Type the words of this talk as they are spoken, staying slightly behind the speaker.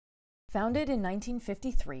Founded in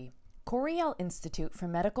 1953, Coriell Institute for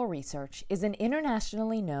Medical Research is an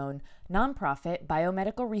internationally known nonprofit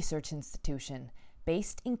biomedical research institution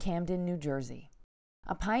based in Camden, New Jersey.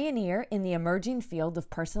 A pioneer in the emerging field of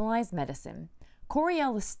personalized medicine,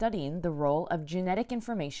 Coriell is studying the role of genetic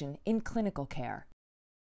information in clinical care.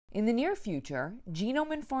 In the near future,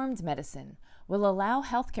 genome-informed medicine will allow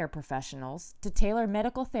healthcare professionals to tailor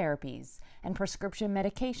medical therapies and prescription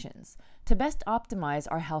medications to best optimize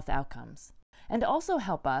our health outcomes, and also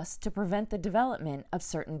help us to prevent the development of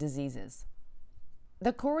certain diseases.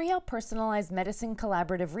 The Coriell Personalized Medicine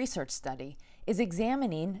Collaborative Research Study is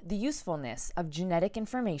examining the usefulness of genetic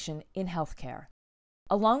information in healthcare.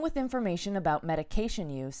 Along with information about medication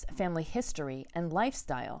use, family history, and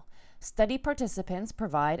lifestyle, study participants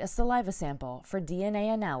provide a saliva sample for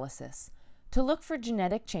DNA analysis to look for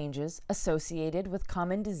genetic changes associated with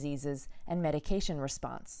common diseases and medication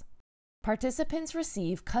response. Participants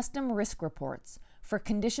receive custom risk reports for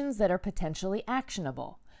conditions that are potentially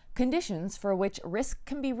actionable, conditions for which risk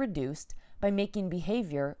can be reduced by making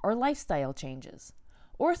behavior or lifestyle changes,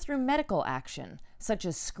 or through medical action such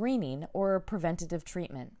as screening or preventative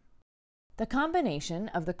treatment. The combination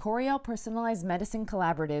of the Coriell Personalized Medicine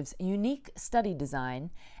Collaborative's unique study design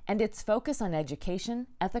and its focus on education,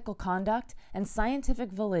 ethical conduct, and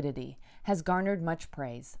scientific validity has garnered much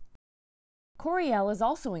praise. Coriell is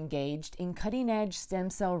also engaged in cutting-edge stem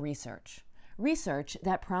cell research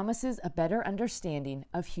that promises a better understanding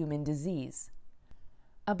of human disease.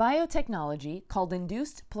 A biotechnology called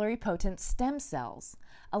induced pluripotent stem cells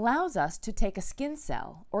allows us to take a skin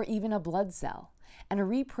cell or even a blood cell and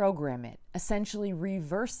reprogram it, essentially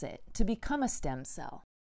reverse it, to become a stem cell.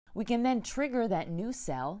 We can then trigger that new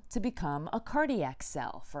cell to become a cardiac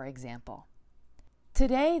cell, for example.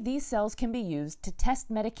 Today, these cells can be used to test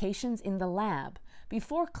medications in the lab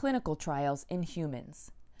before clinical trials in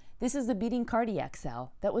humans. This is a beating cardiac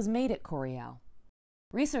cell that was made at Coriell.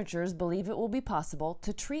 Researchers believe it will be possible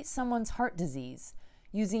to treat someone's heart disease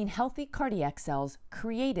using healthy cardiac cells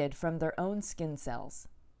created from their own skin cells.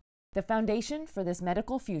 The foundation for this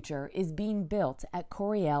medical future is being built at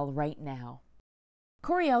Coriell right now.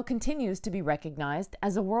 Coriell continues to be recognized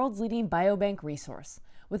as the world's leading biobank resource,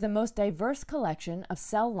 with the most diverse collection of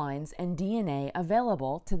cell lines and DNA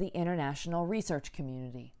available to the international research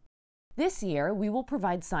community. This year, we will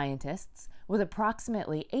provide scientists with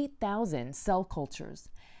approximately 8,000 cell cultures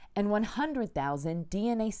and 100,000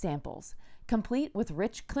 DNA samples, complete with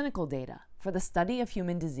rich clinical data for the study of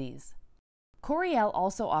human disease. Coriell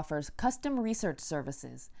also offers custom research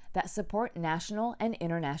services that support national and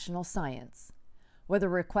international science. Whether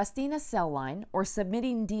requesting a cell line or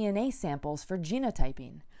submitting DNA samples for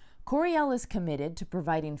genotyping, Coriell is committed to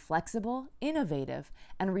providing flexible, innovative,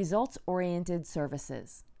 and results-oriented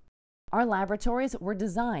services. Our laboratories were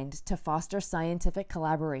designed to foster scientific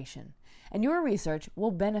collaboration, and your research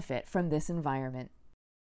will benefit from this environment.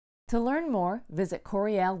 To learn more, visit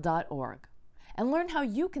coriell.org and learn how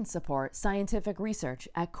you can support scientific research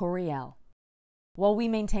at Coriell. While we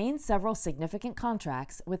maintain several significant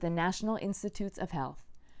contracts with the National Institutes of Health,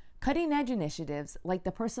 cutting-edge initiatives like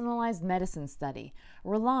the Personalized Medicine Study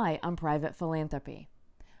rely on private philanthropy.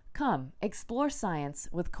 Come, explore science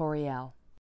with Coriell.